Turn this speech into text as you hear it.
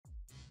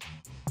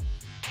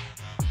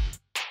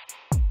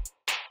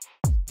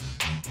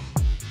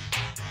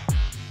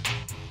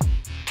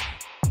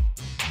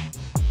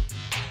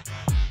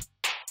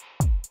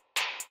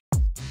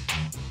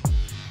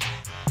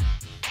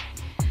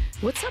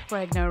What's up,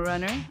 Ragnar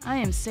Runner? I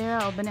am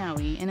Sarah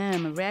Albanawi, and I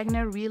am a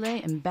Ragnar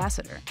Relay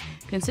Ambassador.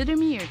 Consider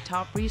me your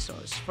top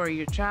resource for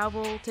your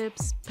travel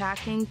tips,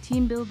 packing,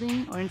 team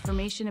building, or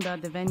information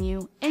about the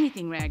venue,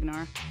 anything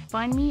Ragnar.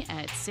 Find me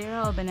at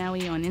Sarah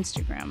Albanawi on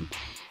Instagram.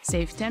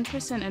 Save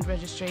 10% at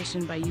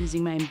registration by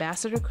using my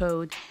ambassador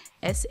code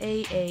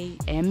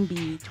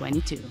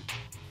SAAMB22.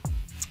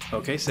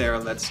 Okay, Sarah,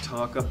 let's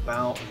talk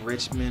about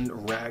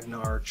Richmond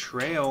Ragnar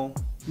Trail.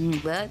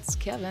 That's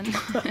Kevin.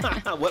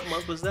 What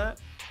month was that?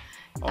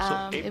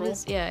 Also April? It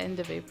was, end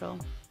of April.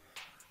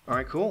 All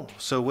right, cool.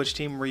 So which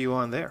team were you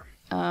on there?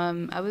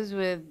 I was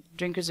with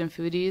Drinkers and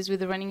Foodies with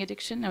the Running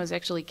Addiction. I was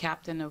actually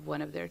captain of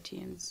one of their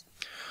teams.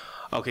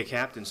 Okay,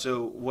 captain.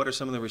 So what are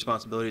some of the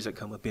responsibilities that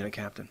come with being a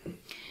captain?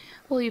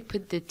 Well, you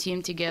put the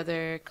team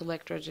together,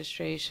 collect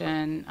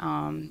registration,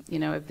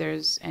 if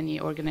there's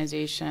any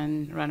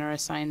organization, runner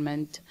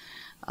assignment.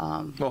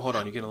 Well, hold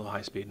on. You're getting a little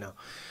high speed now.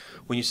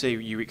 When you say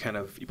you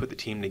put the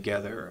team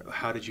together,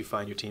 how did you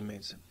find your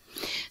teammates?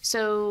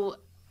 So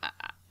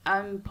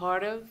I'm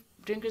part of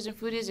Drinkers and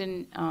Foodies,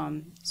 and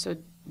so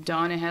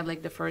Donna had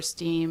like the first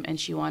team, and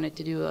she wanted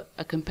to do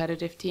a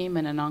competitive team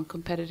and a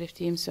non-competitive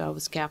team. So I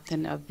was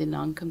captain of the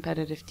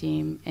non-competitive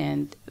team,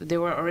 and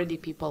there were already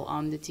people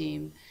on the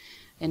team,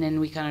 and then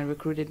we kind of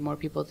recruited more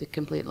people to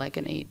complete like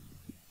an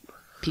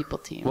 8-people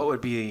team. What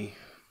would be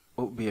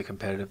a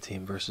competitive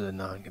team versus a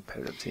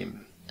non-competitive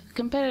team?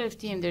 Competitive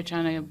team, they're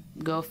trying to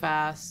go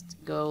fast,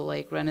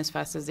 run as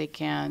fast as they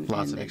can.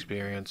 Lots of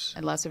experience.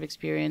 And lots of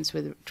experience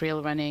with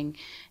trail running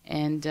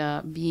and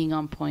being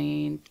on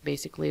point,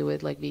 basically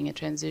with being a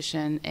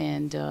transition,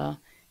 and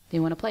they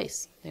want a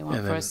place. They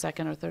want first,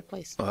 second, or third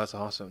place. Oh, that's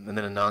awesome. And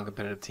then a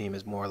non-competitive team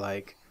is more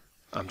like,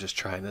 I'm just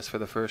trying this for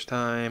the first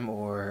time,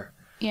 or...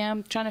 Yeah,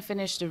 I'm trying to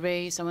finish the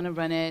race. I want to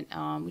run it.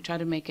 We try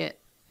to make it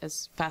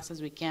as fast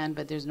as we can,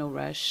 but there's no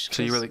rush.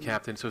 So you're really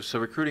captain. So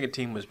recruiting a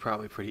team was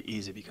probably pretty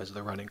easy because of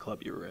the running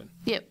club you were in.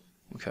 Yep.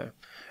 Okay.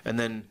 And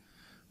then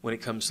when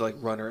it comes to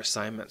runner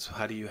assignments,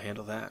 how do you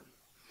handle that?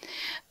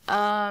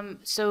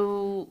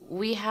 So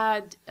we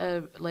had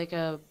a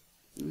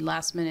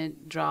last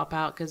minute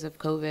dropout because of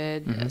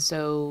COVID. Mm-hmm.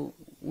 So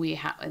we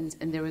and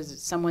there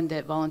was someone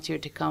that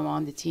volunteered to come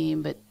on the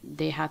team, but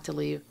they had to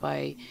leave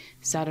by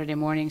Saturday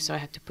morning, so I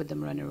had to put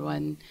them runner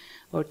 1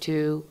 or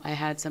 2. I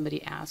had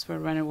somebody ask for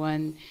runner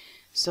 1.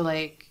 So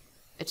it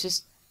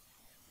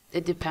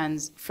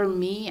depends. For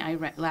me,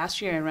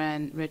 last year I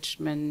ran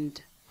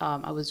Richmond.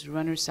 I was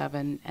runner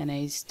 7, and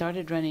I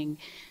started running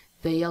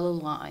the yellow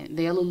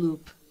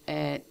loop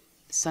at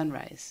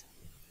sunrise.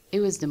 It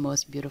was the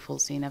most beautiful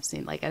scene I've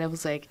seen. I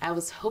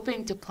was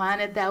hoping to plan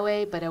it that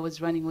way, but I was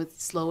running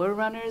with slower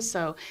runners.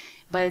 So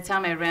by the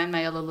time I ran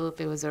my yellow loop,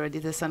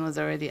 the sun was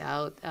already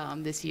out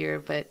this year.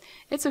 But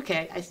it's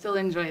okay. I still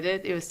enjoyed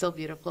it. It was still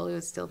beautiful. It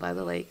was still by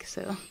the lake.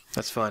 So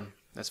that's fun.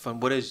 That's fun.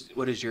 What is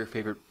your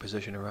favorite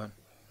position to run?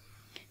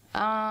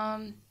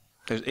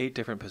 There's 8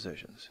 different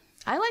positions.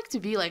 I like to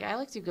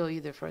go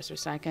either first or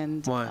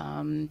second.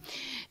 Why?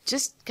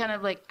 Just kind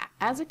of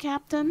as a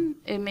captain,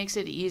 it makes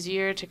it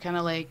easier to kind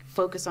of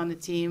focus on the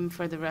team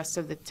for the rest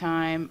of the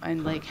time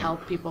and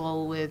help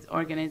people with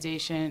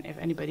organization if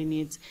anybody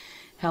needs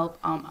help.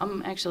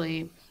 I'm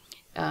actually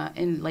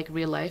in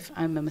real life,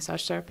 I'm a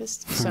massage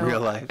therapist. So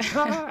real life.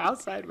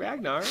 Outside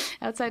Ragnar.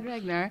 Outside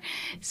Ragnar.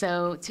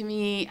 So to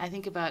me, I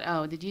think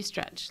about, did you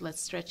stretch? Let's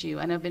stretch you.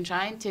 And I've been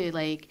trying to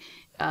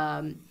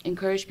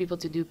encourage people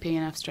to do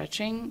PNF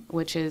stretching,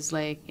 which is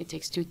it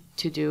takes 2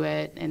 to do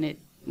it, and it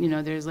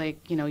there's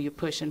you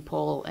push and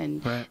pull,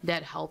 and right.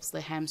 That helps the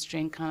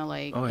hamstring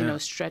kind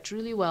of stretch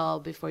really well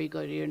before you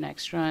go to your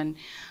next run.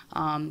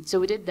 So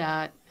we did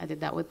that. I did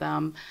that with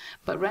them,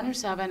 but runner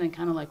 7 and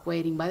kind of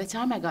waiting. By the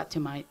time I got to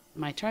my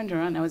turn to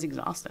run, I was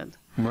exhausted.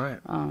 Right.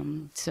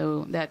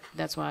 So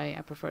that's why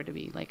I prefer to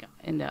be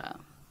in the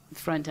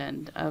front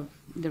end of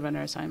the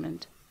runner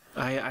assignment.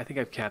 I think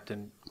I've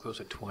captained close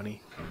to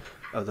 20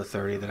 of the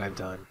 30 that I've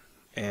done,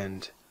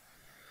 and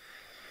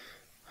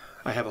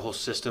I have a whole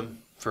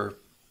system for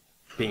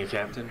being a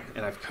captain,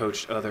 and I've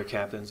coached other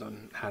captains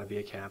on how to be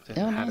a captain,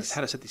 how to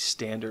set these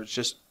standards.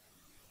 Just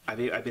I've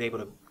been able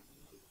to,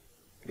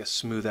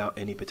 smooth out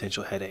any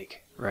potential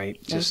headache,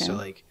 right? Just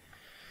so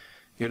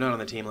you're not on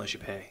the team unless you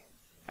pay.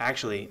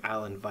 Actually,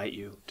 I'll invite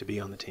you to be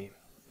on the team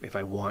if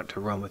I want to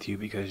run with you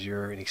because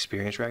you're an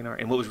experienced Ragnar.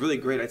 And what was really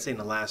great, I'd say in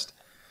the last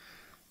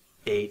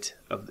 8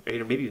 or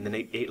maybe even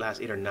the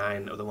last 8 or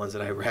 9 of the ones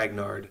that I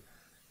Ragnared,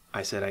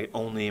 I said I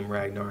only am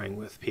Ragnaring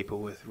with people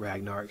with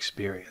Ragnar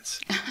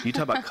experience. You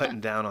talk about cutting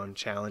down on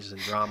challenges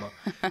and drama.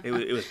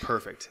 It was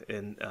perfect.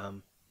 And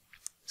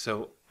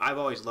so I've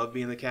always loved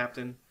being the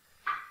captain.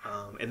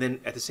 And then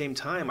at the same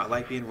time, I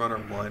like being runner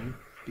 1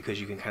 because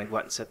you can kind of go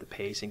out and set the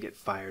pace and get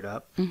fired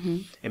up. Mm-hmm.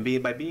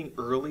 And by being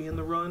early in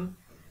the run,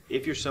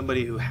 if you're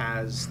somebody who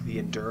has the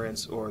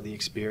endurance or the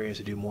experience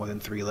to do more than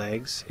 3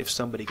 legs, if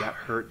somebody got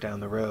hurt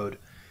down the road,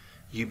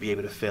 you'd be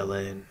able to fill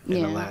in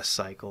the last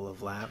cycle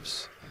of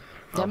laps.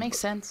 That makes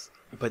sense.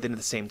 But then at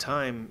the same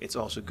time, it's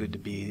also good to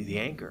be the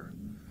anchor.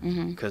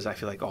 because I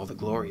feel like all the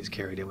glory is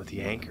carried in with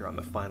the anchor on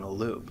the final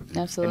loop.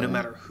 Absolutely. And no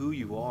matter who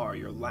you are,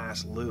 your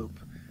last loop,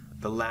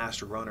 the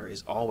last runner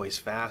is always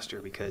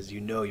faster because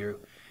you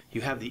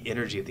have the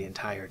energy of the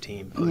entire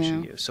team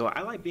pushing you. So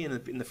I like being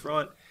in the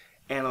front,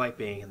 and I like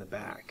being in the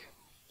back.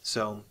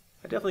 So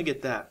I definitely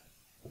get that.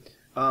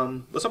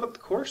 Let's talk about the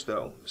course,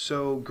 though.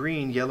 So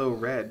green, yellow,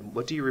 red.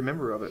 What do you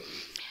remember of it?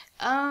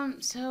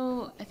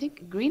 So I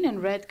think green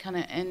and red kind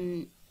of,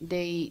 and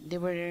they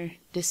were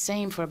the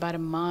same for about a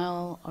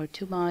mile or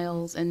 2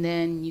 miles, and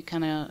then you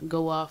kind of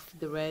go off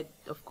the red,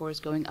 of course,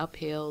 going up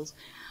hills.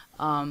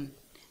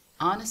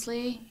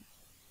 Honestly,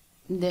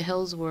 the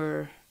hills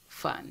were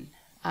fun.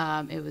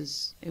 It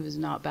was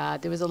not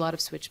bad. There was a lot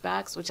of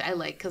switchbacks, which I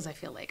like because I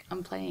feel like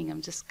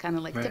I'm just kind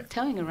of like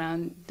tiptoeing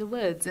around the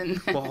woods. And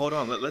well, hold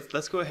on.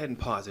 Let's go ahead and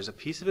pause. There's a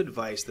piece of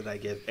advice that I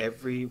give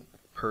every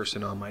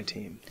person on my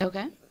team.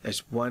 Okay.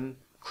 There's one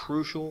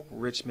crucial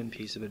Richmond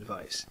piece of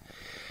advice,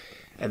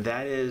 and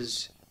that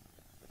is,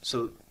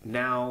 so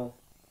now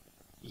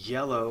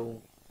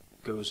yellow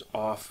goes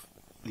off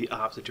the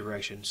opposite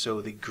direction.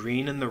 So the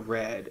green and the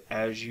red,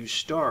 as you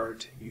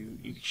start, you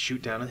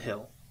shoot down a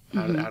hill.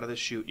 Out of the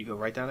chute, you go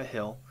right down a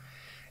hill,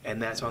 and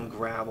that's on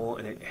gravel,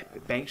 and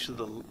it banks to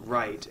the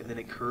right, and then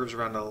it curves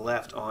around to the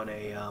left on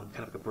a kind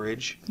of like a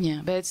bridge.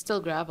 Yeah, but it's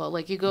still gravel.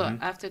 Like you go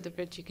after the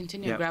bridge, you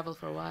continue gravel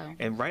for a while.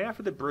 And right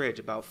after the bridge,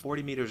 about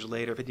 40 meters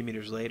later, 50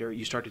 meters later,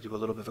 you start to do a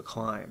little bit of a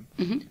climb.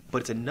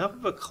 But it's enough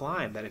of a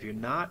climb that if you're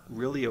not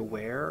really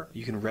aware,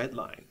 you can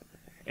redline.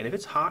 And if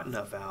it's hot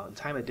enough out and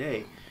time of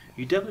day,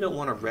 you definitely don't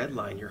want to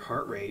redline your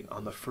heart rate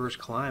on the first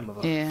climb of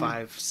a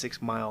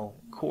 5-6 mile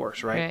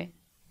course, right?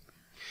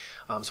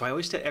 So I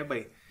always tell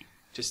everybody,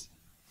 just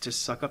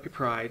suck up your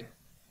pride,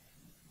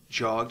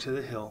 jog to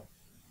the hill,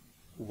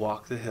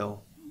 walk the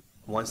hill.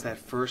 Once that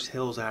first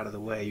hill's out of the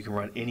way, you can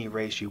run any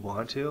race you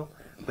want to.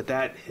 But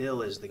that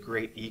hill is the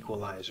great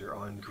equalizer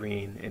on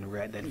green and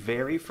red. That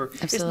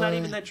it's not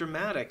even that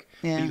dramatic.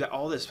 Yeah. But you got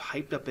all this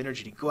hyped up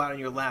energy to go out on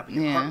your lap, and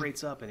your heart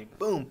rate's up, and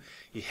boom,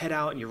 you head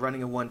out and you're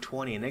running a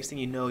 120, and next thing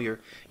you know, you're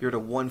at a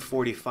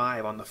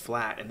 145 on the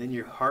flat, and then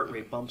your heart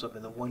rate bumps up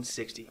in the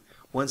 160.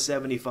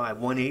 175,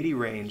 180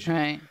 range,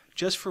 right?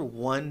 Just for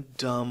one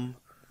dumb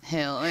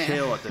hill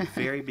at the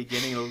very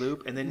beginning of the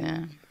loop, and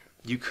then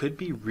you could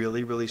be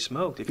really, really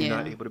smoked if you're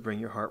not able to bring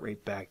your heart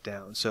rate back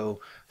down. So,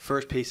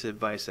 first piece of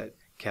advice that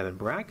Kevin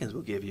Brackens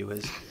will give you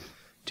is,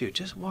 dude,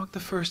 just walk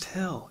the first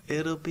hill.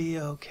 It'll be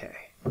okay.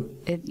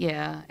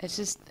 It's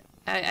just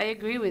I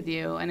agree with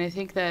you, and I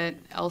think that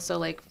also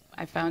like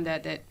I found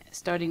out that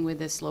starting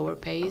with a slower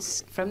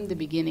pace from the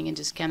beginning and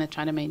just kind of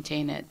trying to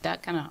maintain it,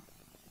 that kind of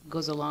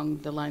goes along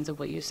the lines of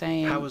what you're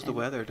saying. How was the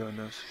weather during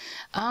those?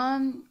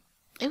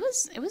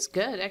 It was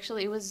good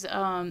actually. It was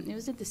in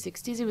the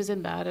 60s. It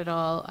wasn't bad at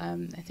all.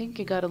 I think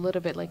it got a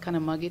little bit like kind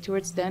of muggy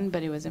towards then,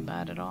 but it wasn't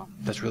bad at all.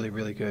 That's really,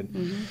 really good.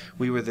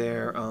 We were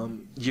there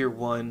year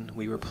one.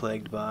 We were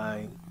plagued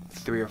by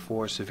 3 or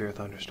 4 severe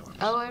thunderstorms.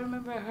 Oh, I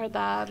remember I heard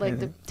that. Like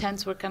the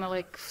tents were kind of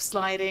like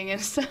sliding and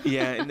stuff.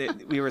 Yeah,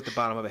 and we were at the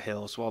bottom of a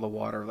hill, so all the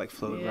water like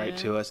flowed right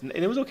to us, and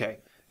it was okay.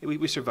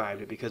 We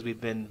survived it because we'd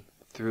been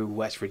through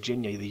West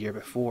Virginia the year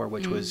before,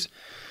 which was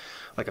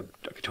like a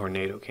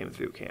tornado came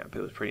through camp. It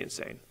was pretty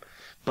insane.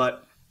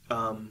 But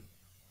I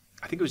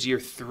think it was year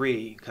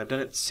 3. 'Cause I've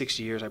done it 6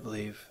 years, I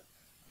believe,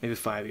 maybe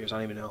 5 years. I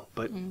don't even know.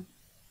 But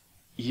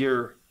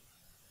year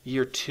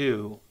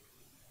 2,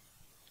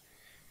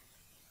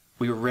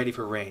 we were ready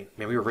for rain.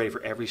 Man, we were ready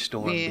for every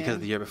storm because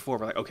the year before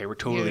we're like, okay, we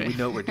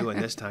know what we're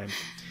doing this time.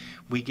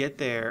 We get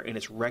there and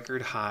it's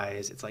record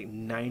highs. It's like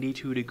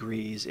 92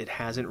 degrees. It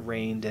hasn't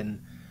rained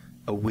in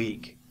a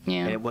week.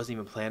 Yeah. And it wasn't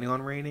even planning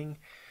on raining,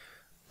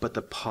 but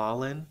the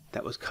pollen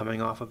that was coming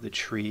off of the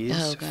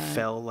trees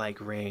fell like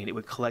rain. It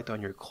would collect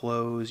on your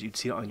clothes, you'd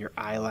see it on your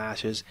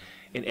eyelashes,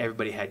 and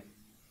everybody had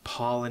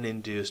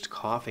pollen-induced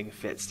coughing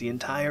fits the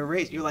entire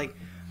race. You're like,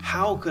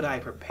 how could I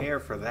prepare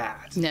for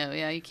that? No,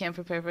 you can't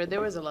prepare for it. There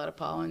was a lot of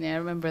pollen. I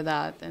remember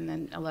that, and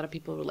then a lot of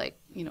people were like,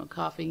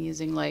 coughing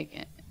using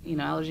like,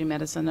 allergy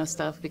medicine and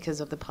stuff because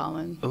of the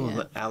pollen.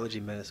 Oh, allergy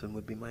medicine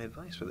would be my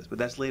advice for this, but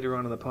that's later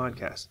on in the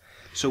podcast.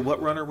 So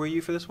what runner were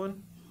you for this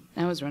one?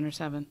 I was runner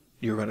 7.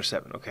 You were runner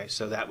 7. Okay,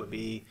 so that would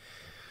be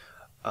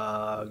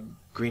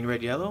green,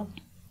 red, yellow?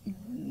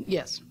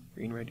 Yes.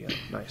 Green, red, yellow.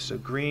 Nice. So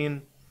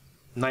green,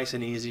 nice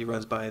and easy,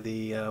 runs by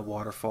the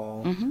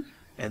waterfall,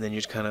 and then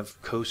you're just kind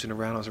of coasting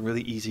around on some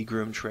really easy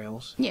groomed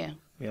trails. Yeah.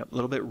 Yeah, a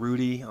little bit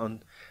rooty.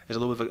 There's a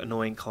little bit of an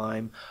annoying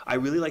climb. I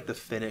really like the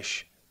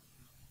finish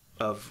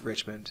of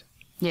Richmond.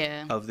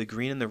 Yeah. Of the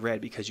green and the red,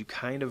 because you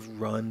kind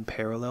of run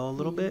parallel a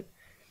little bit,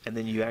 and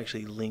then you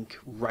actually link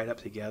right up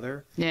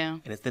together. Yeah.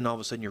 And then all of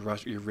a sudden you're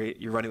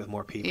running with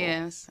more people.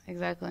 Yes,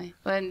 exactly.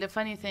 But the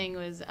funny thing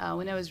was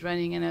when I was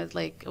running and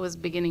it was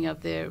beginning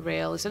of the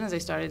rail, as soon as I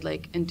started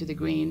like into the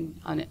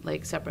green on it,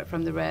 like separate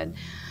from the red,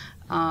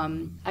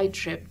 I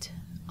tripped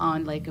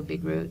on like a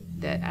big root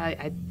that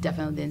I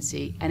definitely didn't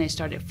see, and it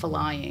started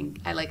flying.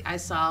 I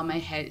saw my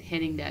head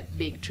hitting that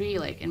big tree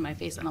like in my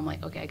face, and I'm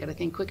like, okay, I gotta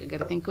think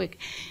quick.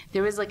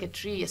 There was like a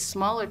tree, a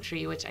smaller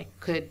tree, which I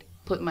could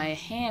put my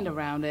hand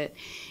around it,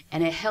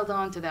 and I held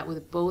on to that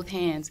with both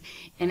hands,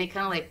 and it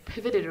kind of like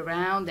pivoted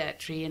around that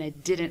tree, and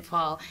it didn't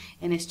fall,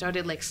 and it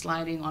started like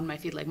sliding on my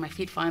feet, like my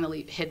feet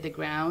finally hit the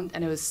ground,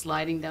 and it was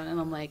sliding down, and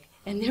I'm like,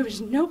 and there was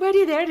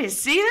nobody there to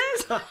see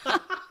this?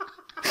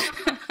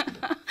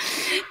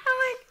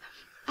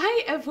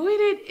 I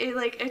avoided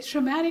a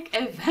traumatic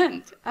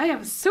event. I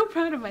am so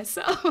proud of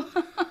myself.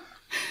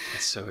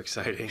 That's so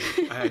exciting.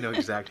 I know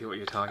exactly what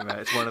you're talking about.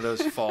 It's one of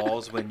those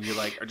falls when you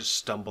like are just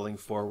stumbling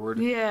forward.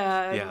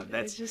 Yeah.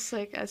 That's just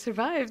like I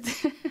survived.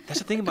 That's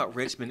the thing about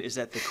Richmond is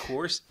that the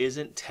course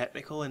isn't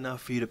technical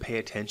enough for you to pay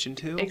attention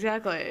to.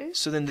 Exactly.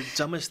 So then the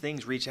dumbest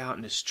things reach out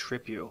and just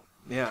trip you.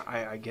 Yeah,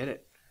 I get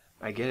it.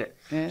 I get it.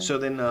 Yeah. So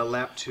then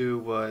lap 2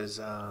 was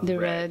the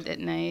red at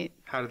night.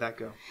 How did that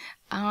go?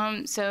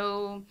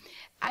 So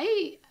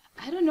I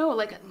don't know.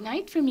 Like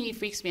night for me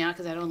freaks me out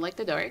because I don't like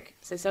the dark.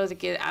 Since I was a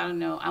kid, I don't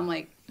know. I'm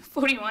like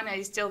 41.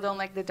 I still don't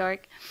like the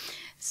dark.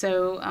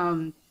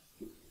 So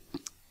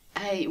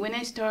when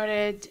I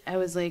started, I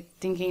was like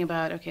thinking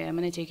about, okay, I'm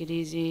gonna take it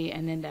easy,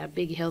 and then that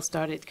big hill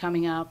started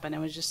coming up, and I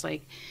was just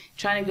like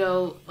trying to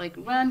go like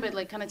run, but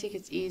like kind of take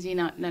it easy,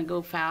 not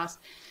go fast,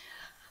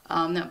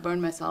 not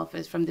burn myself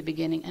as from the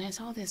beginning. And I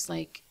saw this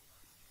like.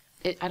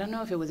 I don't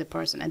know if it was a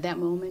person. At that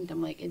moment,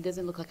 I'm like, it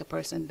doesn't look like a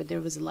person, but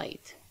there was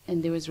light,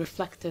 and there was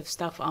reflective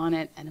stuff on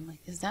it, and I'm like,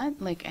 is that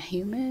like a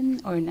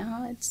human or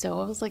not? So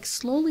I was like,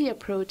 slowly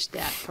approached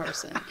that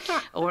person,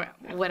 or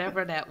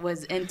whatever that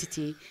was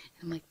entity.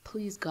 I'm like,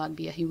 please God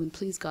be a human,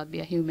 please God be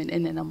a human.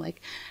 And then I'm like,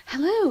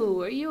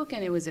 hello, are you okay?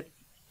 And it was a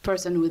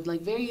person with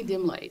like very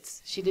dim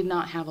lights. She did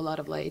not have a lot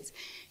of lights.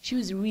 She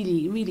was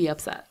really, really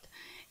upset.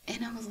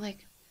 And I was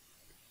like,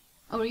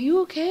 oh, are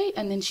you okay?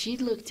 And then she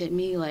looked at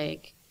me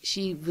like,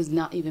 she was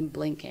not even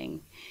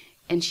blinking,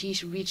 and she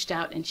reached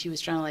out and she was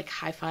trying to like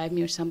high five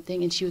me or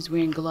something, and she was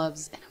wearing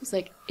gloves, and I was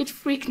like, it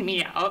freaked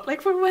me out. Like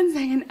for 1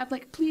 second, I'm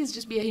like, please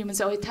just be a human.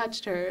 So I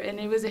touched her, and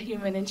it was a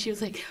human, and she was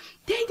like,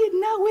 they did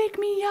not wake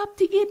me up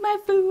to eat my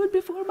food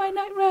before my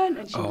night run,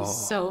 and she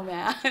was so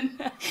mad.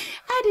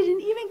 I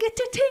didn't even get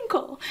to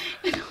tinkle.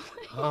 And I'm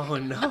like, oh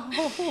no.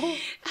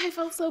 I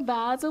felt so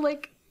bad. So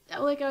like I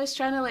was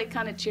trying to like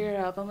kind of cheer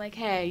her up. I'm like,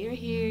 hey, you're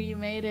here, you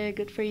made it,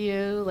 good for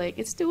you. Like,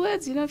 it's the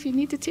woods, you know, if you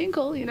need to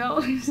tinkle, you know,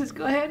 just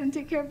go ahead and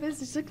take care of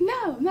business. She's like,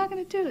 no, I'm not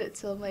gonna do it.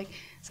 So I'm like,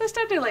 so I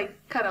started to like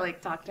kind of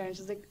like talk to her, and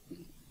she's like,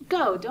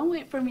 go, don't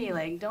wait for me,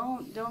 like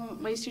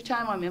don't waste your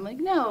time on me. I'm like,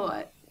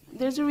 no,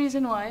 there's a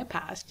reason why I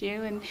passed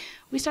you. And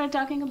we started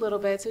talking a little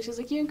bit. So she's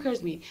like, you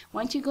encouraged me,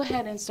 why don't you go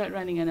ahead and start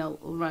running, and I'll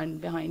run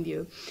behind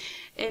you.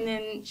 And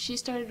then she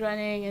started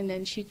running, and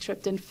then she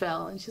tripped and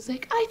fell. And she's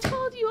like, I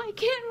told you I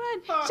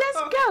can't run.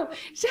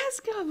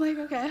 Just go. I'm like,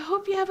 okay, I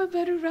hope you have a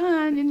better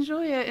run.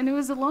 Enjoy it. And it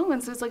was a long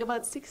one, so it's like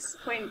about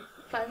 6.5,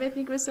 I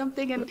think, or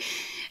something. And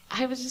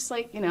I was just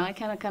like, you know, I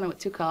kind of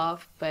took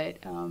off. But,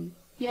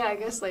 yeah, I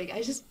guess, like,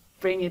 I just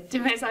bring it to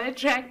myself. I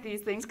track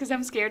these things because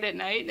I'm scared at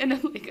night. And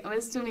I'm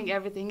assuming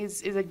everything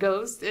is a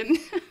ghost. And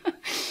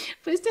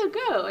but I still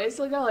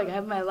go. Like, I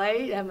have my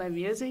light, I have my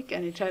music,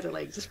 and I try to,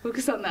 like, just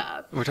focus on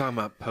that. We're talking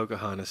about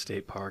Pocahontas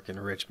State Park in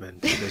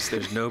Richmond.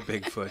 There's no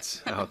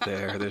Bigfoots out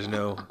there. There's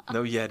no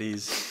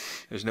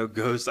Yetis. There's no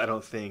ghosts, I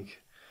don't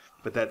think.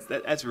 But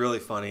that's really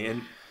funny.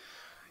 And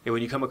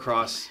when you come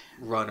across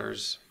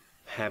runners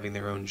having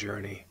their own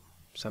journey,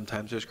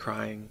 sometimes there's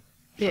crying,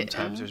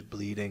 sometimes there's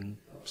bleeding,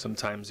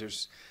 sometimes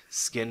there's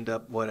skinned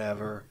up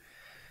whatever.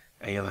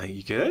 And you're like,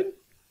 you good?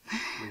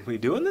 We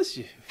doing this?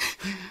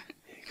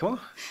 Come on,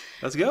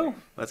 let's go.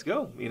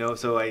 You know,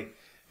 so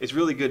it's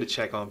really good to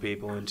check on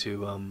people, and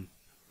to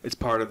it's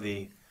part of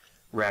the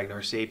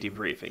Ragnar safety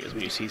briefing is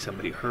when you see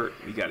somebody hurt,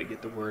 you got to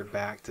get the word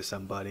back to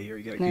somebody, or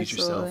you got to use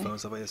your cell phone,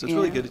 stuff like that. So it's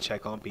really good to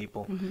check on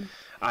people.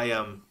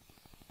 Mm-hmm.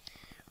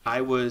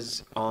 I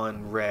was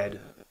on Red,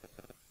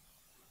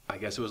 I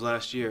guess it was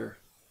last year,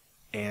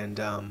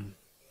 and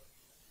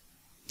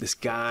this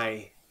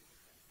guy,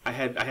 I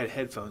had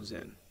headphones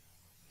in,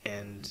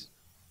 and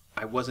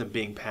I wasn't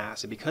being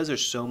passed. And because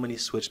there's so many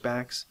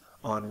switchbacks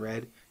on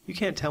Red, you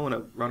can't tell when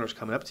a runner's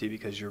coming up to you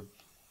because you're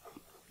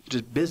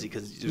just busy,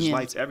 because there's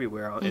lights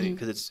everywhere,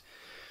 because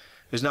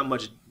there's not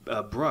much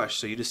brush,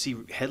 so you just see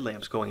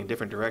headlamps going in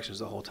different directions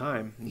the whole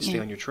time, and you stay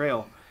on your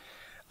trail.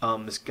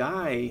 This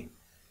guy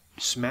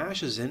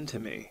smashes into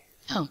me.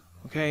 Oh.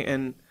 Okay,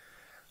 and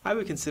I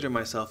would consider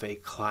myself a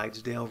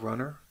Clydesdale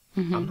runner.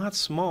 Mm-hmm. I'm not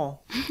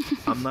small.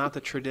 I'm not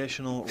the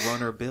traditional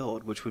runner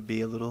build, which would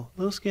be a little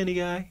skinny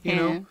guy, you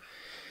know?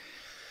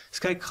 This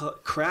guy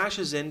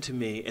crashes into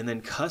me and then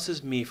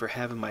cusses me for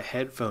having my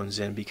headphones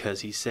in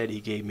because he said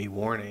he gave me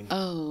warning.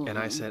 Oh. And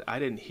I said, I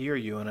didn't hear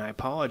you, and I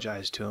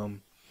apologized to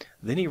him.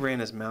 Then he ran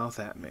his mouth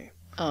at me.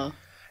 Oh.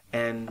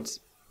 And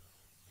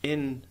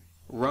in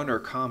runner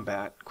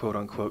combat,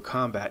 quote-unquote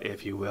combat,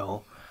 if you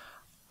will,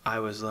 I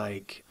was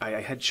like, I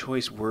had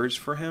choice words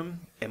for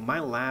him, and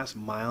my last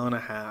mile and a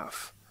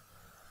half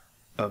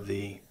of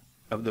the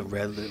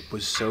red loop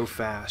was so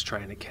fast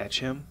trying to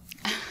catch him.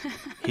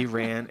 He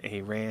ran and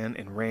he ran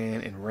and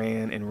ran and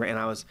ran and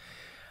ran.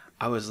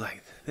 I was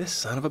like, this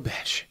son of a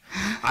bitch.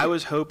 I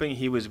was hoping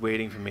he was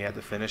waiting for me at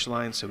the finish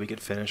line so we could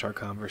finish our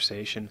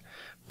conversation,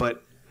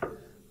 but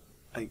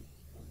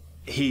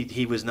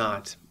he was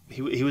not.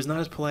 He was not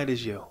as polite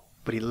as you.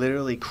 But he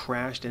literally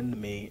crashed into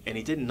me, and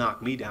he didn't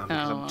knock me down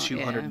because I'm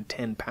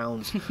 210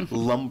 pounds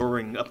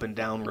lumbering up and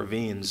down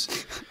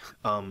ravines.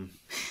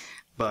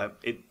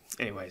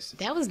 Anyways.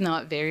 That was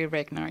not very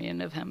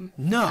Ragnarian of him.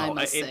 No,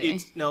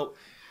 no.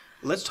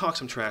 Let's talk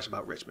some trash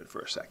about Richmond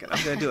for a second.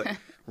 I'm going to do it.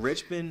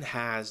 Richmond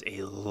has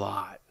a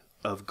lot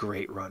of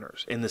great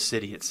runners in the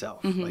city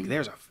itself. Mm-hmm.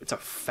 Like it's a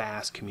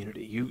fast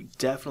community. You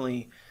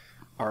definitely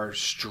are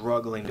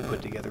struggling to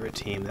put together a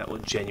team that will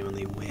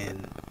genuinely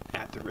win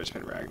at the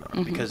Richmond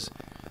Ragnar because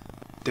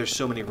there's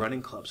so many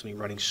running clubs, so many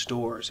running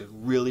stores. It's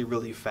really,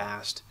 really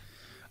fast.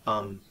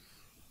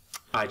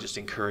 I just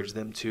encourage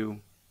them to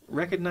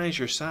recognize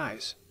your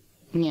size.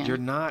 Yeah.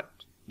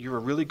 You're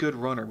a really good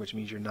runner, which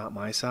means you're not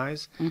my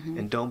size,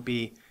 and don't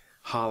be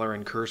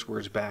hollering curse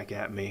words back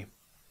at me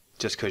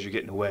just because you're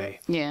getting away.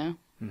 Yeah.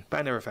 But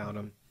I never found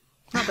them.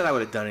 Not that I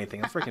would have done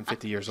anything. I'm freaking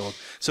 50 years old.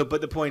 So,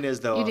 but the point is,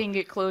 though, you didn't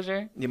get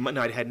closure.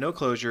 No, I had no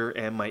closure,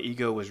 and my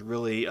ego was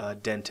really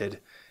dented.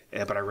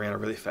 But I ran a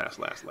really fast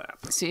last lap.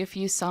 So, if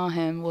you saw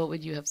him, what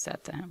would you have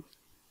said to him?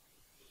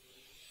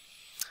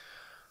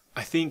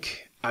 I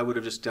think I would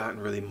have just gotten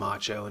really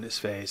macho in his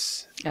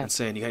face and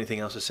saying, "You got anything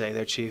else to say,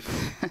 there, Chief?"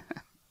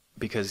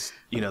 Because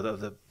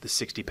the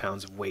 60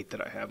 pounds of weight that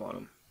I have on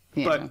him.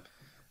 Yeah. But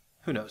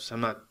who knows?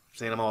 I'm not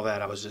saying I'm all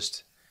that. I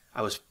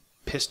was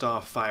pissed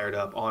off, fired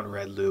up on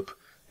Red Loop.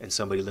 And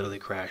somebody literally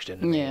crashed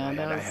into me.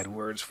 I had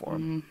words for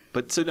him.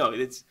 But so no, I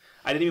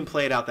didn't even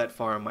play it out that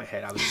far in my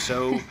head. I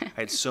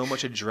had so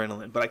much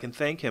adrenaline. But I can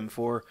thank him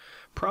for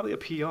probably a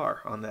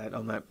PR on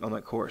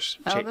that course.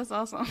 Oh, that's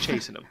awesome.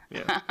 Chasing him.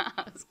 Yeah.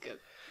 That's good.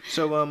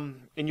 So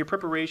in your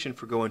preparation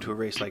for going to a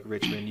race like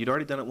Richmond, you'd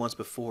already done it once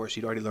before, so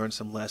you'd already learned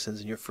some lessons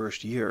in your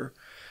first year.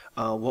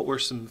 What were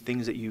some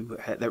things that you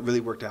had that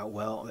really worked out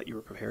well that you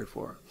were prepared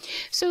for?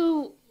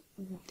 So,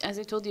 as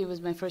I told you, it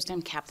was my first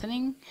time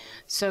captaining,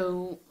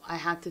 so I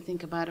had to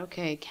think about,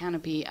 okay,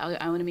 canopy.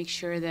 I want to make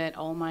sure that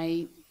all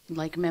my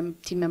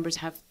team members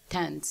have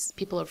tents.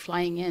 People are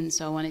flying in,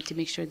 so I wanted to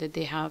make sure that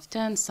they have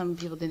tents. Some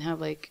people didn't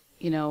have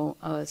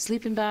a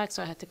sleeping bag,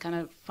 so I had to kind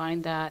of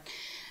find that.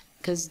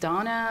 Because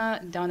Donna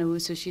Wu,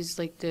 so she's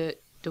like the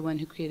one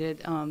who created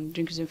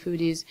Drinkers and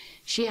Foodies,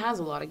 she has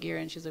a lot of gear,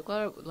 and she's like,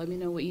 well, let me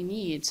know what you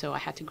need. So I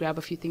had to grab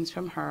a few things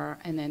from her,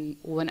 and then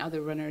one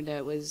other runner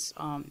that was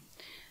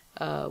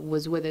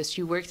with us.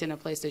 She worked in a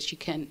place that she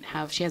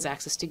has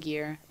access to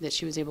gear that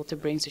she was able to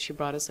bring, so she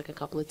brought us like a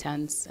couple of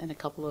tents and a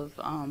couple of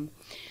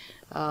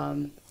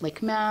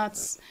like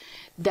mats.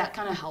 That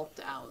kind of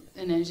helped out,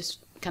 and then just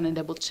kind of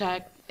double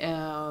check.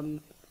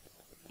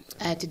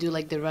 I had to do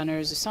like the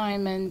runner's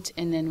assignment,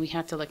 and then we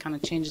had to like kind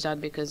of change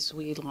that because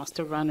we lost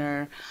a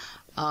runner.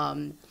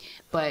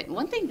 But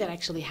one thing that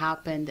actually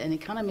happened, and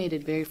it kind of made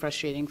it very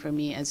frustrating for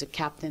me as a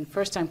captain,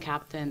 first-time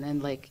captain,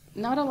 and like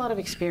not a lot of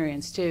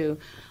experience too,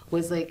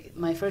 was like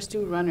my first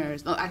two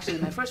runners,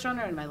 my first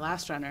runner and my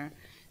last runner,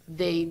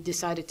 they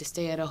decided to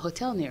stay at a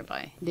hotel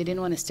nearby. They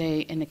didn't want to stay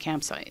in a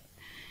campsite.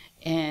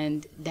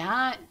 And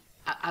that,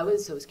 I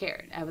was so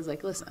scared. I was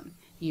like, listen,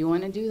 you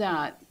want to do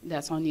that,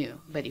 that's on you.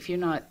 But if you're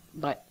not,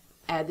 but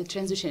at the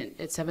transition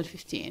at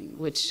 7:15,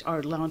 which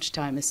our launch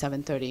time is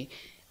 7:30,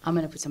 I'm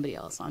going to put somebody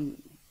else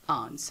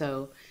on.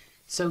 So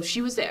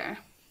she was there,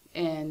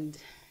 and,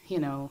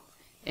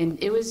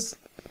 and it was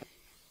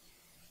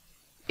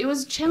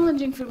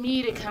challenging for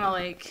me to kind of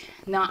like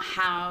not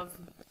have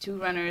two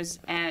runners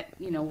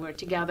we're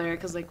together,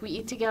 because like we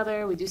eat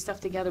together, we do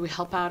stuff together, we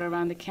help out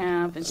around the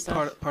camp and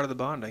stuff. Part of the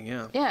bonding,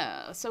 yeah.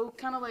 Yeah, so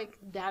kind of like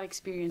that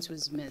experience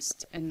was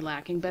missed and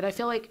lacking, but I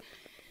feel like,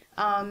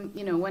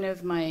 one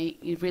of my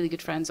really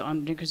good friends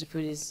on Drinkers of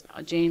Food is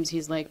James.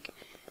 He's like,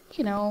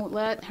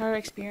 let her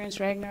experience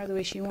Ragnar the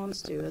way she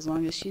wants to, as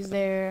long as she's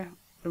there,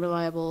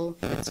 reliable,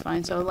 that's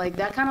fine. So like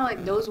that kind of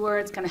like those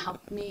words kind of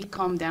helped me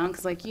calm down,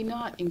 because like you're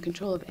not in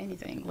control of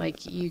anything.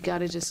 Like you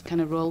gotta just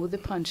kind of roll with the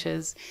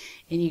punches,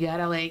 and you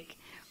gotta like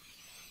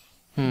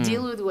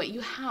deal with what you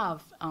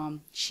have.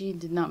 She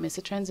did not miss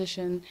a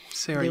transition.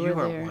 Sarah, you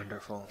are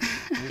wonderful.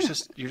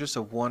 You're just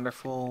a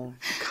wonderful,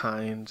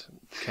 kind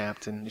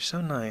captain. You're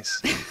so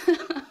nice.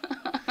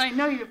 I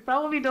know you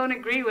probably don't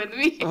agree with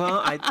me.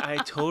 Well,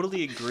 I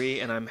totally agree,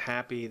 and I'm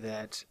happy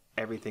that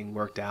everything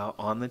worked out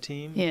on the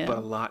team, but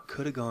a lot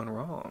could have gone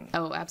wrong.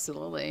 Oh,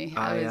 absolutely.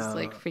 I was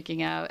like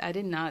freaking out. I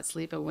did not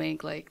sleep a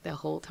wink like the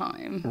whole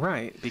time.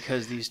 Right,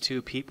 because these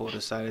two people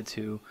decided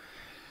to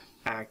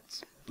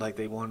act like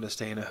they wanted to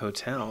stay in a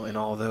hotel, and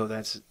although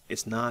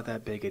it's not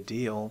that big a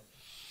deal,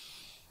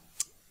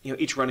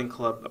 each running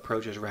club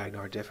approaches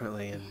Ragnar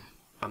differently, and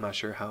I'm not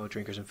sure how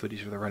Drinkers and Foodies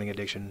for the Running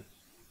Addiction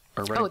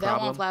or running that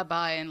problem? won't fly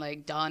by. And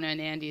like Donna and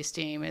Andy's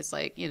team, it's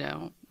like, you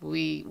know,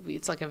 we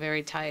it's like a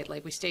very tight,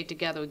 like we stay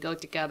together, we go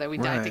together, we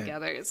die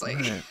together. It's like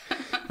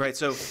right.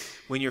 So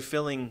when you're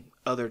filling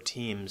other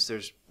teams,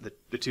 there's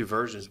the two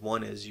versions.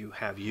 One is you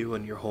have you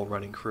and your whole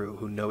running crew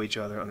who know each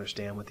other,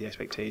 understand what the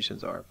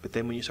expectations are. But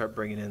then when you start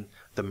bringing in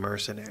the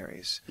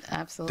mercenaries,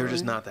 absolutely, they're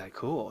just not that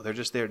cool. They're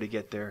just there to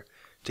get their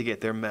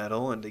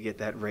medal and to get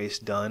that race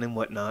done and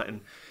whatnot.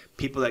 And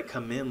people that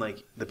come in,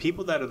 like the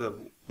people that are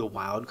the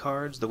wild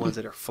cards, the ones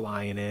that are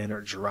flying in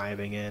or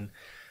driving in,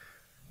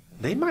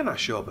 they might not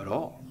show up at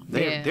all.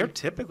 They're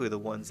typically the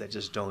ones that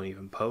just don't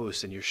even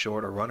post, and you're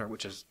short a runner,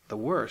 which is the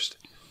worst.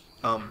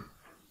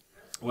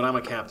 When I'm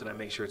a captain, I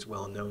make sure it's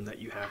well known that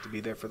you have to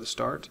be there for the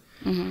start,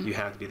 you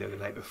have to be there the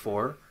night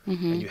before,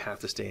 and you have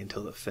to stay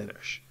until the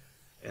finish.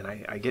 And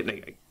I get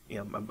a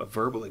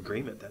verbal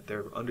agreement that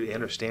they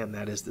understand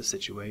that is the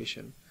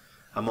situation.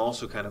 I'm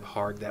also kind of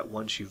hard that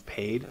once you've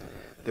paid,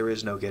 there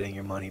is no getting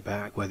your money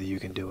back, whether you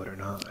can do it or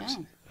not.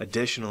 Oh.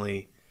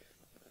 Additionally,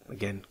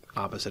 again,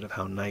 opposite of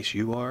how nice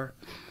you are,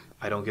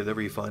 I don't give the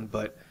refund,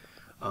 but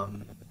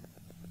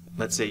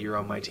let's say you're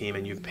on my team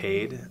and you've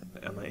paid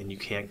and you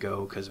can't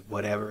go because of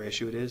whatever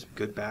issue it is,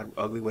 good, bad,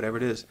 ugly, whatever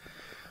it is,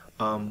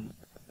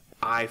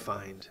 I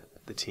find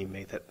the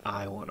teammate that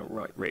I want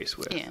to race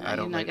with. Yeah, I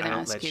don't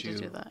ask you to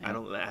do that. I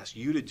don't ask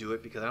you to do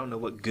it because I don't know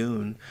what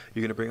goon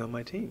you're going to bring on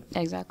my team.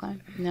 Exactly.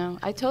 No,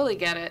 I totally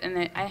get it.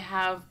 And I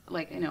have,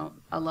 like, you know,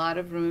 a lot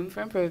of room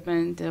for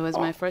improvement. It was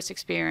my first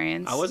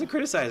experience. I wasn't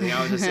criticizing.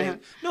 I was just saying,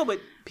 no,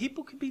 but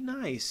people can be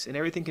nice and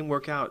everything can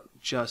work out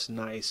just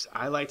nice.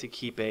 I like to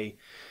keep a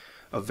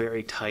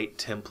very tight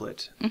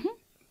template.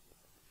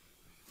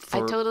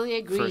 I totally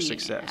agree. For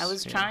success. I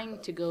was trying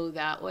to go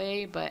that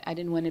way, but I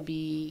didn't want to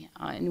be,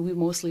 and we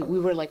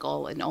were like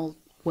an all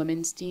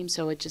women's team,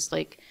 so it just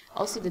like,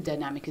 also the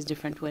dynamic is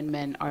different when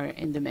men are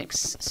in the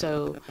mix.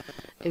 So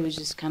it was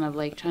just kind of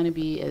like trying to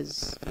be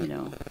as, you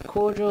know,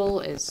 cordial,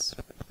 as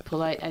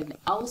polite, and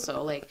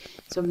also like,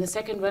 so the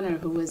second runner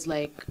who was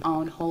like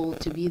on hold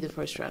to be the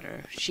first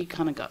runner, she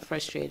kind of got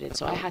frustrated,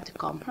 so I had to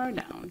calm her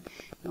down.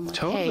 And I'm like,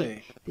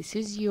 hey, this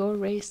is your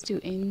race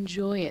to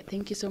enjoy it.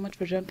 Thank you so much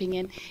for jumping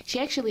in. She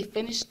actually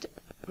finished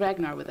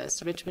Ragnar with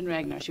us, Richmond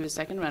Ragnar. She was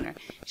second runner.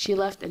 She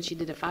left and she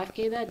did a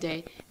 5K that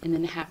day and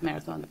then a half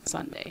marathon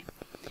Sunday.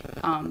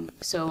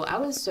 So I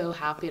was so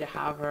happy to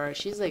have her.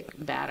 She's like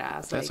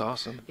badass. That's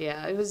awesome.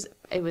 Yeah, it was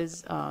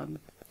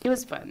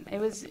fun. It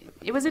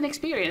was an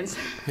experience.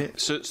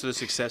 So the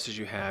successes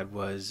you had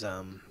was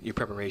your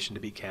preparation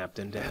to be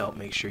captain, to help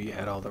make sure you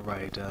had all the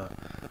right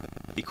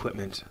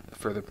equipment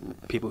for the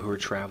people who were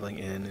traveling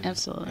in. And,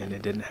 absolutely. And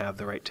it didn't have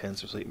the right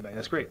tents or sleeping bag.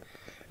 That's great.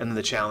 And then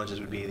the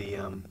challenges would be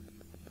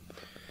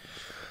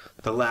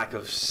the lack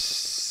of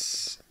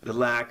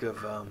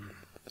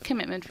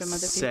commitment from other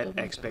set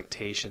people.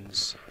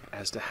 Expectations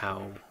as to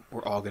how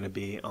we're all going to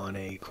be on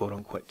a quote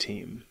unquote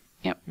team.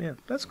 Yep. Yeah,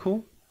 that's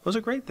cool. Those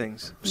are great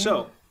things. Yeah.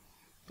 So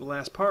the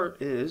last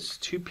part is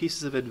 2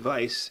 pieces of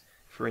advice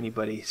for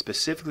anybody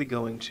specifically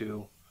going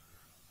to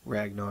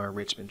Ragnar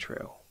Richmond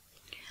Trail.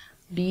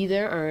 Be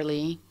there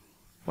early.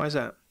 Why is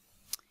that?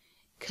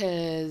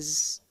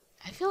 Because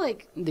I feel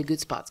like the good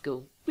spots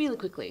go really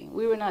quickly.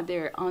 We were not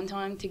there on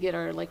time to get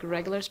our like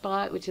regular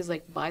spot, which is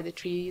like by the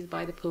trees,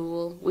 by the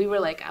pool. We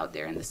were like out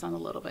there in the sun a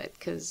little bit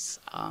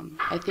because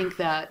I think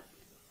that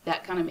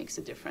kind of makes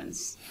a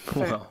difference.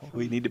 Well,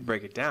 we need to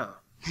break it down.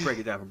 Break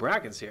it down for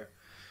Brackens here.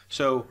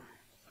 So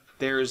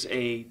there's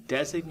a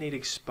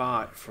designated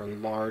spot for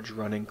large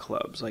running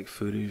clubs like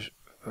drinkers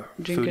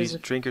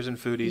and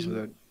foodies with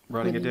a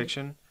running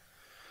addiction,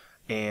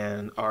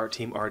 and our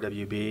team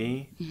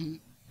RWB,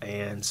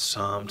 and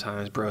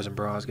sometimes Bros and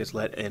Bras gets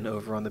let in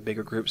over on the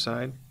bigger group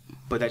side,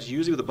 but that's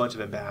usually with a bunch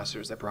of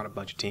ambassadors that brought a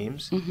bunch of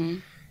teams.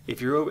 If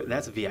you're over,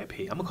 that's a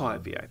VIP. I'm gonna call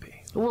it VIP.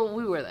 Well,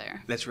 we were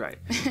there. That's right.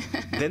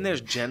 Then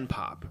there's Gen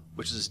Pop,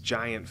 which is this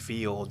giant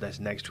field that's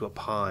next to a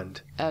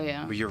pond. Oh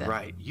yeah. But you're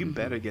right. You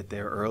better get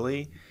there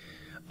early.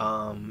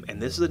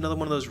 And this is another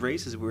one of those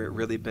races where it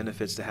really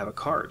benefits to have a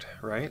cart,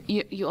 right?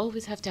 You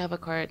always have to have a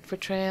cart. For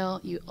trail,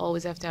 you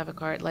always have to have a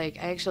cart. Like,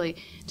 I actually,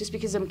 just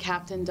because I'm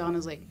captain,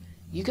 Donna's like,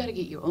 you got to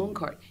get your own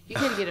cart. You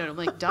got to get it. I'm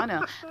like,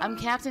 Donna, I'm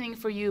captaining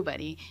for you,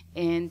 buddy.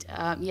 And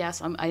yes,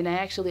 and I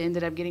actually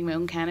ended up getting my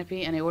own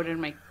canopy, and I ordered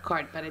my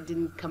cart, but it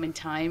didn't come in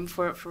time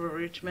for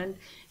Richmond.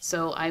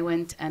 So I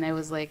went and I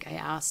was like, I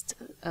asked,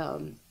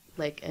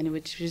 and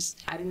which was,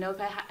 I didn't know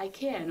if I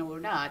can or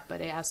not,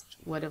 but I asked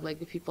one of like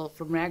the people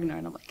from Ragnar,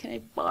 and I'm like, can I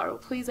borrow,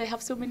 please? I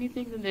have so many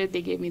things. And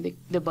they gave me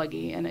the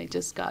buggy, and I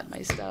just got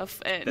my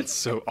stuff. And that's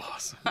so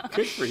awesome.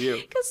 Good for you.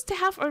 Because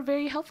staff are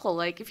very helpful.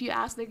 Like, if you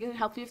ask, they're going to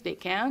help you if they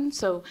can.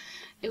 So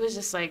it was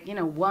just like,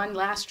 one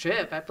last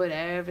trip, I put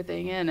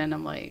everything in, and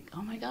I'm like,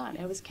 oh my God,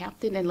 I was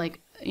captain. And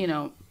like,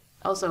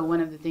 also, one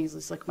of the things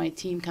is like my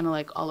team, kind of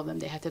like all of them,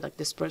 they had to like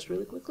disperse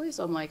really quickly.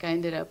 So I'm like, I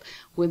ended up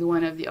with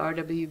one of the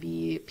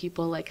RWB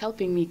people like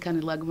helping me kind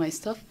of lug my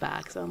stuff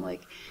back. So I'm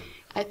like,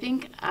 I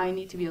think I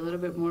need to be a little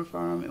bit more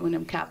firm when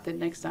I'm captain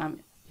next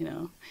time.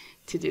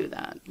 to do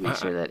that. Make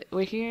sure that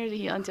we're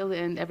here until the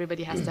end.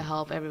 Everybody has to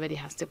help. Everybody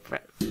has to,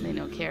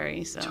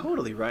 carry. So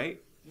totally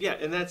right. Yeah,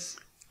 and that's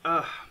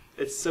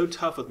it's so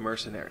tough with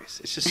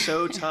mercenaries. It's just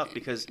so tough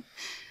because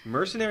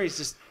mercenaries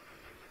just,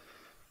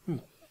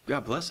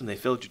 God bless them, they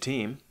filled your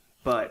team,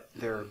 but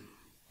they're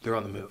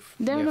on the move.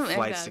 They have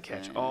flights to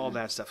catch, all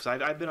that stuff. So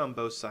I've been on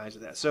both sides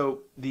of that.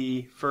 So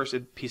the first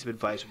piece of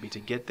advice would be to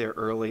get there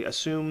early.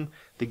 Assume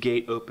the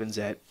gate opens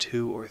at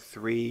 2 or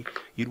 3.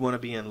 You'd want to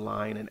be in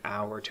line an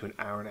hour to an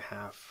hour and a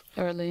half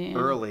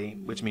early,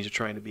 which means you're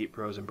trying to beat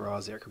pros and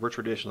bras there, because we're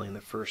traditionally in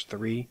the first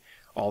 3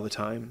 all the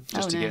time,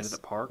 just to get into the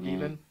park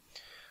even.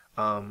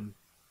 And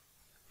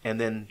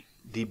then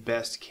the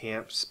best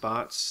camp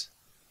spots,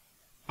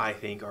 I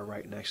think, are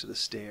right next to the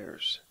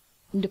stairs.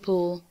 The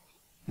pool.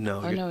 No,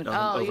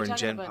 over in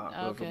Gen Pop,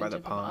 over by the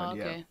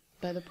pond. Okay.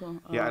 By the pool.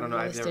 I don't know.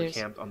 I've never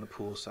camped on the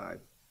pool side.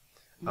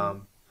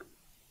 All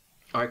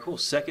right, cool.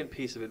 Second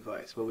piece of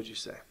advice. What would you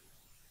say?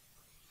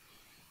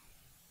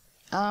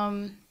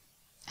 I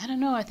don't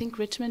know. I think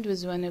Richmond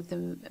was one of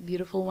the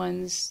beautiful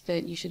ones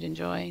that you should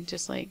enjoy.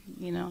 Just like,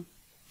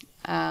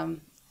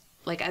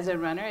 like as a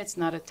runner, it's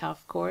not a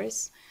tough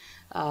course.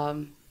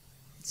 So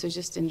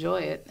just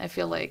enjoy it. I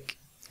feel like,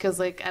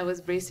 because I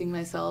was bracing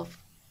myself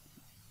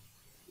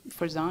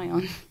for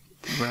Zion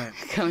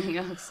coming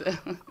up. So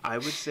I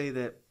would say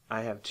that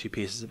I have 2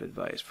 pieces of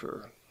advice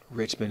for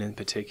Richmond in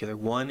particular.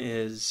 One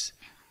is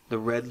the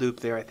red loop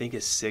there, I think,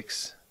 is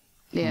 6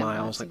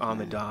 miles, on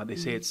the dot. They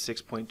say it's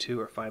 6.2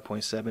 or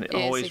 5.7. It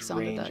always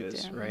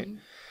ranges, right?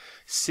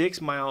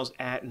 6 miles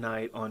at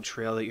night on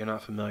trail that you're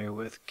not familiar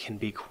with can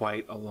be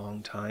quite a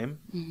long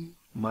time.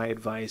 My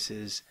advice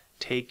is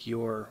take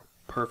your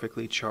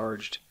perfectly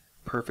charged,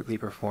 perfectly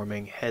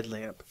performing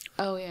headlamp.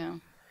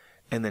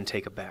 And then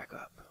take a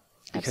backup.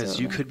 Because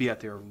you could be out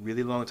there a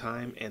really long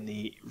time, and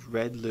the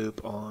red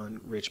loop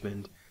on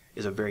Richmond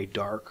is a very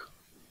dark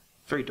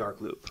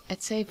loop.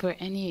 I'd say for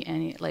any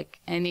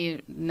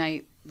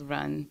night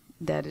run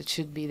that it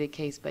should be the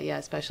case, but yeah,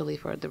 especially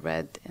for the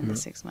red and the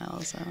 6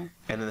 miles. So.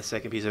 And then the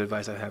second piece of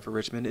advice I have for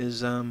Richmond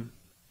is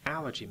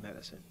allergy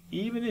medicine.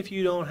 Even if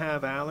you don't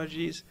have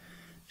allergies,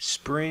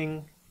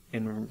 spring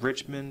in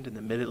Richmond in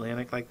the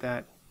Mid-Atlantic like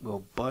that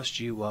will bust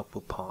you up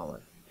with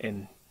pollen,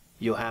 and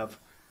you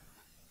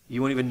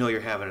won't even know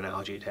you're having an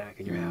allergy attack,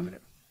 and you're having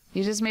it.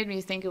 You just made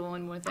me think of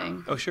one more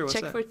thing. Oh, sure. What's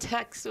Check that? for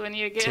ticks when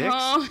you get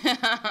home.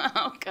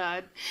 Oh,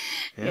 God.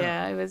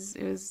 Yeah, it was.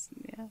 A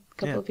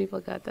couple of people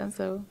got them.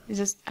 So it's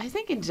just, I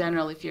think in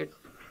general, if you're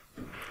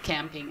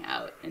camping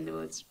out in the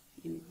woods,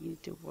 you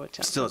need to watch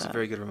out. Still, it's a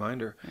very good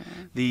reminder.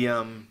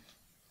 Yeah.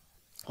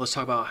 Let's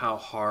talk about how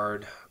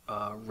hard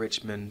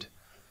Richmond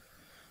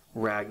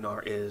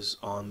Ragnar is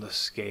on the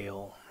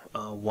scale.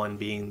 1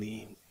 being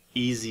the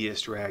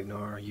easiest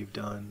Ragnar you've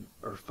done,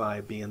 or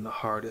 5 being the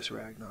hardest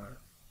Ragnar?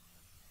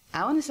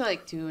 I want to say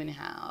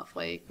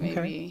 2.5,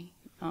 maybe.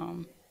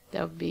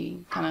 That would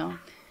be kind of,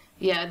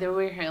 there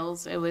were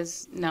hills. It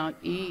was not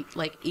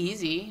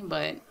easy,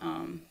 but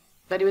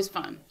it was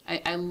fun.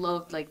 I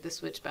loved the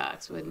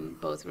switchbacks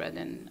with both red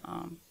and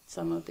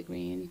some of the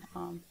green,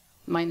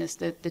 minus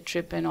the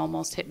trip and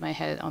almost hit my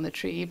head on the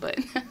tree, but.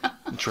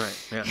 That's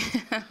right, yeah.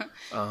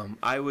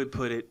 I would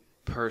put it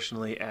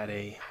personally at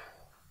a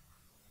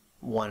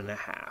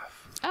 1.5.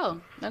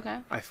 Oh, okay.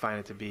 I find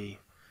it to be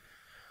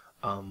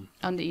on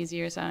the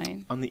easier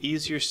side. On the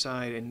easier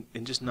side,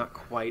 and just not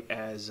quite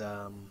as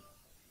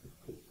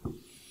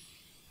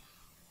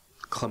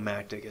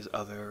climactic as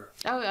other.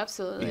 Oh,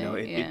 absolutely.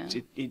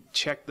 It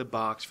checked the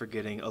box for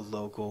getting a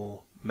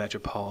local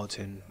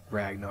metropolitan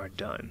Ragnar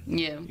done.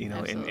 Yeah.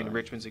 And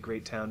Richmond's a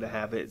great town to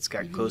have it. It's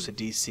got close to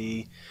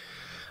DC.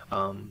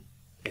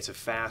 It's a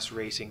fast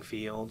racing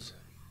field.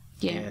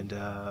 Yeah. And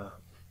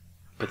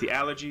but the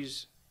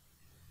allergies,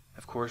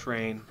 of course,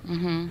 rain.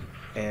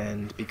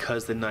 And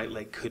because the night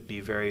leg could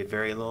be very,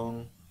 very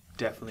long,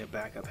 definitely a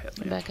backup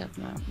headlamp. Backup,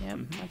 yep,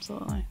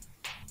 absolutely.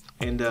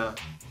 And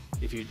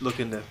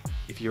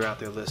if you're out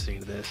there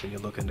listening to this and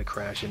you're looking to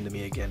crash into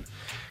me again,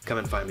 come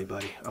and find me,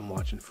 buddy. I'm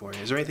watching for you.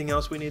 Is there anything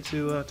else we need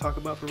to talk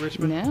about for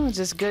Richmond? No,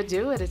 just go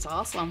do it. It's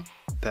awesome.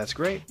 That's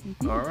great.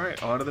 All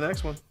right, on to the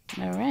next one.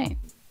 All right.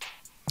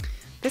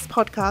 This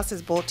podcast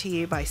is brought to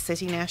you by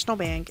City National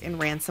Bank in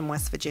Ransom,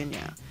 West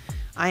Virginia.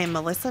 I am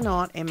Melissa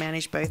Knott and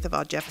manage both of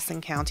our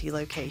Jefferson County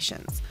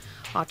locations.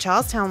 Our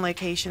Charlestown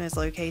location is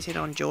located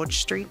on George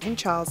Street in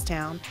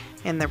Charlestown,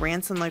 and the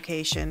Ransom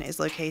location is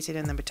located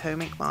in the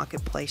Potomac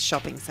Marketplace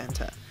Shopping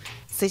Center.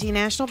 City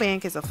National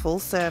Bank is a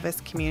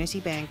full-service community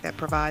bank that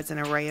provides an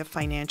array of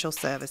financial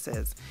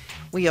services.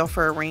 We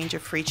offer a range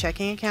of free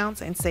checking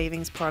accounts and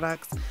savings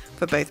products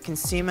for both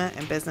consumer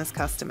and business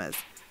customers.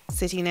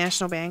 City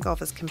National Bank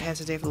offers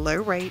competitive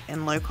low-rate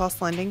and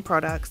low-cost lending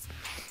products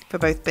for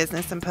both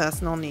business and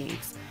personal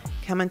needs.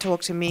 Come and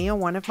talk to me or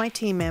one of my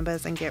team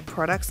members and get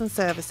products and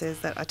services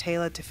that are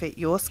tailored to fit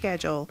your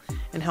schedule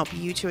and help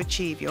you to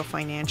achieve your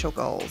financial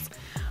goals.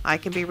 I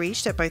can be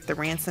reached at both the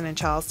Ransom and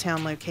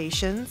Charlestown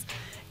locations.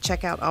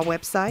 Check out our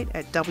website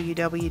at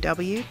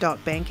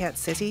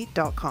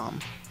www.bankatscity.com.